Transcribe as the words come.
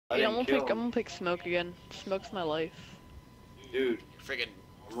Dude, I'm gonna pick smoke again. Smoke's my life. Dude, Friggin'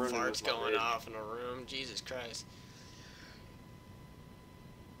 farts going off in a room. Jesus Christ.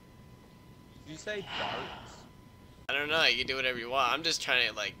 Did you say farts? I don't know. You can do whatever you want. I'm just trying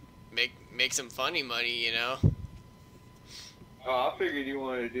to like make some funny money, you know. Oh, I figured you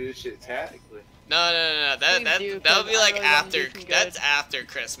wanted to do this shit tactically. No. That'll be like after. That's after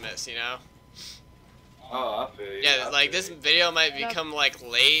Christmas, you know. Oh, I feel you. Yeah, like this video might become like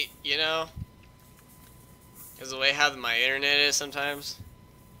late, you know. Cause the way how my internet is sometimes.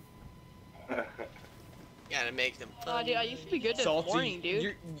 Gotta make them fun. Dude, I used to be good this morning,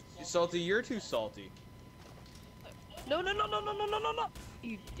 dude. Salty, you're too salty. No.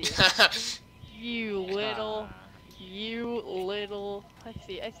 You did. You little. I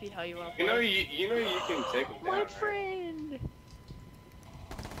see how you want to play. You know you can take them down, My right? friend.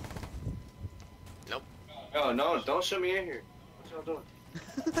 Nope. Oh no, don't show me in here. What y'all doing?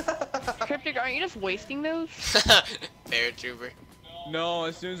 Cryptic, aren't you just wasting those? Bear trooper. No,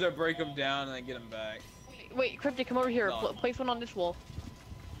 as soon as I break them down and I get them back. Wait, Cryptic, come over here. No. Place one on this wall.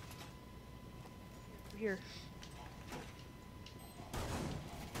 Here.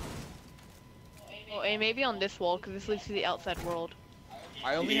 Oh, and maybe on this wall, because this leads to the outside world.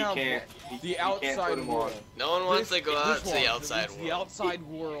 I only have the outside world. No one wants to go out to the outside world. The outside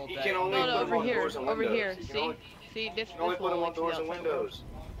world. You can only No, put them over on here. doors and Over windows. here. You can See? only, See, this you can only put them wall on leads to doors the and outside world. windows.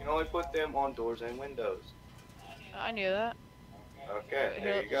 You can only put them on doors and windows. I knew that. Okay,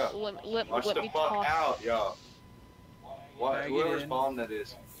 there you go. Watch Let the me fuck talk. out, y'all. What? Can I get Whoever's in? bomb that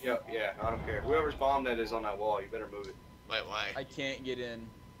is. Yeah, I don't care. Whoever's bomb that is on that wall, you better move it. Wait, why? I can't get in.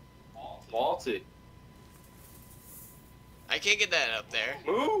 Vault it. I can't get that up there.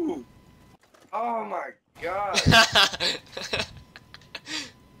 Move! Oh my god.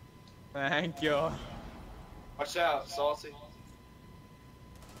 Thank you. Watch out, Salty.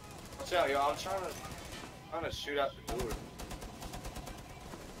 Watch out, y'all. I'm trying to shoot out the door.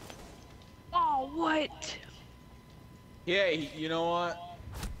 Oh, what? Yeah, you know what?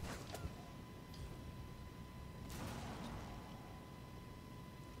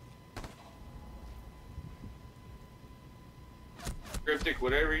 Cryptic,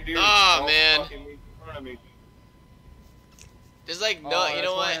 whatever you do, Aw, don't man. fucking move in front of me. There's like no, Oh, you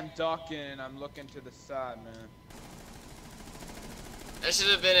know what? that's why I'm ducking. I'm looking to the side, man. I should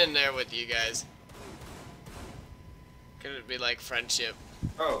have been in there with you guys. Could it be like friendship?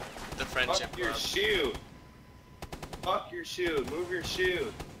 Oh, The friendship fuck your club. shield. Fuck your shield. Move your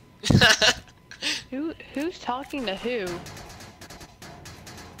shield. Who's talking to who?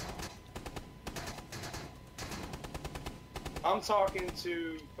 I'm talking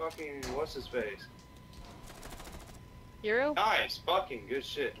to fucking what's his face. Hero? Nice, fucking good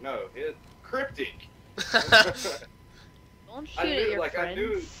shit. No, Cryptic. Don't shoot I at knew, your like, friends. I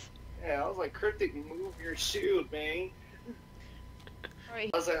knew. Yeah, I was like, Cryptic, move your shield, man. Alright,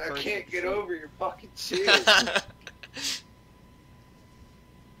 I was like, I Cryptic can't get shield. over your fucking shield.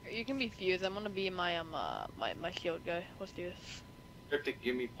 you can be fused. I'm gonna be my my shield guy. Let's do this. Cryptic,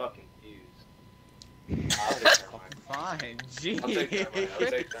 give me fucking fuse. I'll take thermite. Fine, gee. I'll take thermite. I'll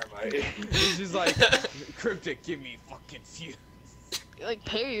take thermite. It's just like, Cryptic, give me fucking fuse. Like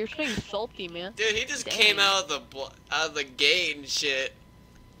Perry, you're being salty, man. Dude, he just Dang. came out of the gate and shit.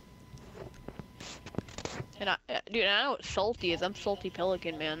 And dude, I know what salty is. I'm salty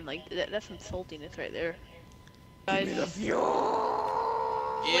pelican, man. Like that's some saltiness right there. Guys, He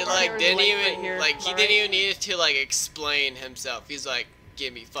Right like here, didn't like, even right here. like he Alright. didn't even need to like explain himself. He's like,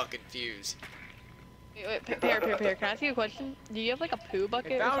 give me fucking fuse. wait, Pear. Can I ask you a question? Do you have like a poo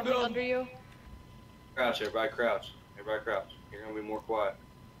bucket or found something him. under you? Crouch, everybody crouch. Everybody crouch. You're gonna be more quiet.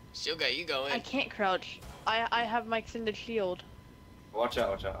 Still got you going. I can't crouch. I have my extended shield. Watch out,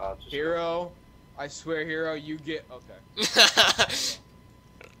 watch out. I'll just... Hero, I swear, Hero, you get. Okay.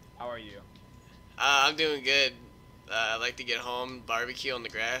 How are you? I'm doing good. I like to get home, barbecue on the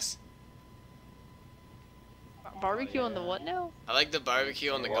grass. Barbecue on the yeah. what now? I like to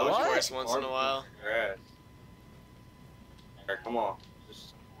barbecue on the What? golf course once in a while. Grass. Alright, come on.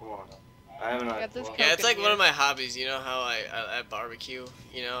 Just, come on. I haven't... got this Yeah, it's like Cooking one of here. my hobbies. You know how I barbecue.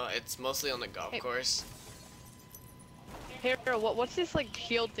 You know, it's mostly on the golf Hey. course. Hero, what's this like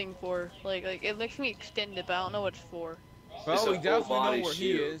shield thing for? Like it makes me extend it, but I don't know what it's for. Well, we a definitely full-body know where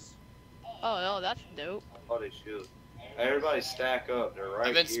he shield. is. Oh no, that's dope. Body shield. Everybody stack up. They're right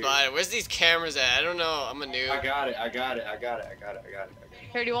I've been here. spotted. Where's these cameras at? I don't know. I'm a noob. I got it. I got it.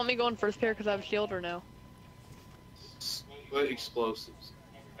 Here, do you want me going first, Pear, because I have a shield or no? Put explosives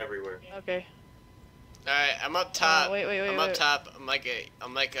everywhere. Okay. All right, I'm up top. wait, I'm up wait. top. I'm like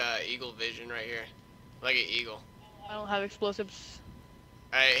a eagle vision right here. I'm like an eagle. I don't have explosives.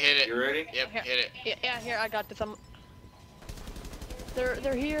 Alright, hit it. You ready? Yep, Here. hit it. Yeah, here, I got this.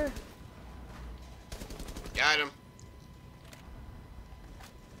 They're here. Got him.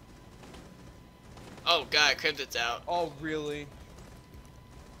 Oh god, Cryptid's out. Oh, really?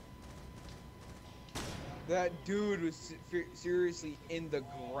 That dude was seriously in the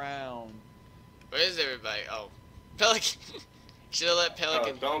ground. Where is everybody? Oh. Pelican. Should've let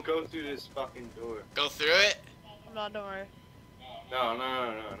Pelican Don't go through this fucking door. go through it. I'm not, don't worry.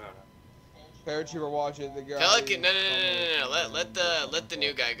 No. Paratrooper, watch it. The guy. Pelican, no. Let the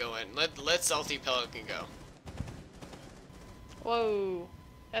new guy go in. Let Salty Pelican go. Whoa,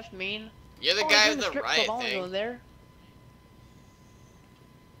 that's mean. You're the Oh, guy he's in with the strip riot club. I wanna go thing. there.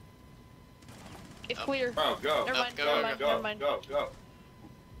 It's Oh. clear. Bro, go. Never mind, go, never go, mind, Go. never mind.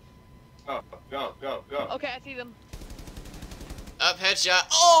 Go. Okay, I see them. Up, headshot.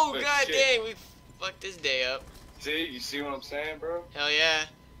 Oh, Good god shit. dang, we fucked this day up. See, you see what I'm saying, bro? Hell yeah.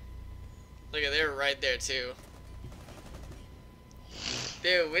 Look at, they were right there too.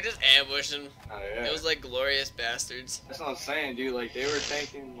 Dude, we just ambushed them. Oh, yeah. It was like glorious bastards. That's what I'm saying, dude. Like they were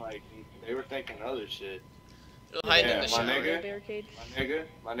thinking other shit. They'll hide Yeah, in the my shower. nigga. Barricades.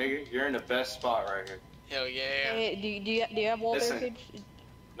 My nigga, you're in the best spot right here. Hell yeah. Hey, do you have wall Listen. barricades?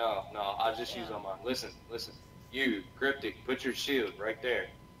 No, I'll just use on mine. Listen. You, Cryptic, put your shield right there.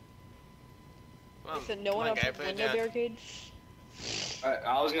 Come on, Listen, no come one on, up guy, with put it window down. barricades.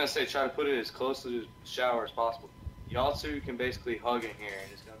 I was gonna say try to put it as close to the shower as possible. Y'all two can basically hug in here,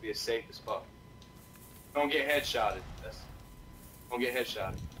 and it's gonna be as safe as fuck. Don't get headshotted. Don't get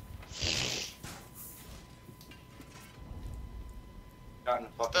headshotted. Not in the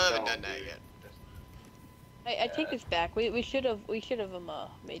fucking Still haven't dome, done that dude. yet. I take this back. We should have made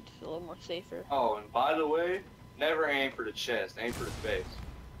this a little more safer. Oh, and by the way, never aim for the chest. Aim for the face.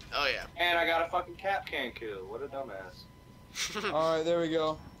 Oh yeah. And I got a fucking cap can kill. What a dumbass. Alright, there we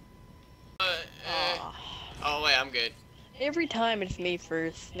go. Ah. Oh wait, I'm good. Every time it's me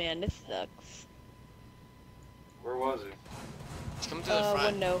first, man. This sucks. Where was it? Just come to the front.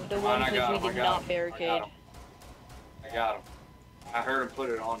 Window. The Come one on, I got we him, I did got not him, barricade. I got him. I heard him put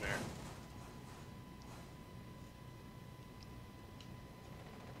it on there.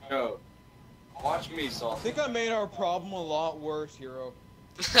 Yo, watch me, I Sauce. think I made our problem a lot worse, Hero.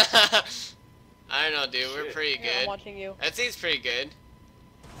 I don't know, dude. We're Shit. pretty Yeah, I'm good. watching you. That seems pretty good.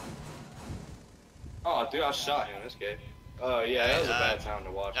 Oh, dude, I shot him. That's good. Yeah, that was a bad time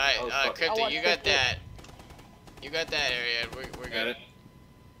to watch. That was Alright, fucking- Cryptic, watch you got Cryptic. that. You got that area. We're Got good. it.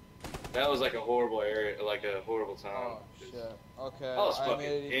 That was like a horrible area, like a horrible time. Oh, shit. Okay, That was I fucking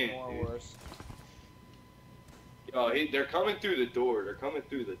made it even in, more dude. worse. Yo, they're coming through the door. They're coming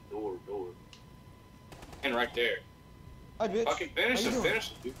through the door. And right there. Hi, bitch. Fucking finish How you him, doing? finish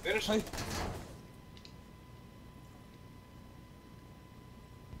him, dude. Finish him. Hi.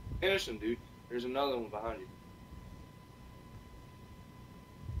 Finish him, dude. There's another one behind you.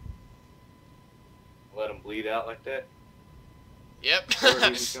 Let him bleed out like that. Yep. Or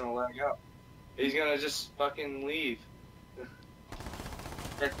he's just gonna lag out. He's gonna just fucking leave.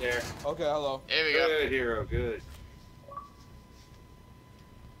 Right there. Okay, hello. There we go. Good, hero, good.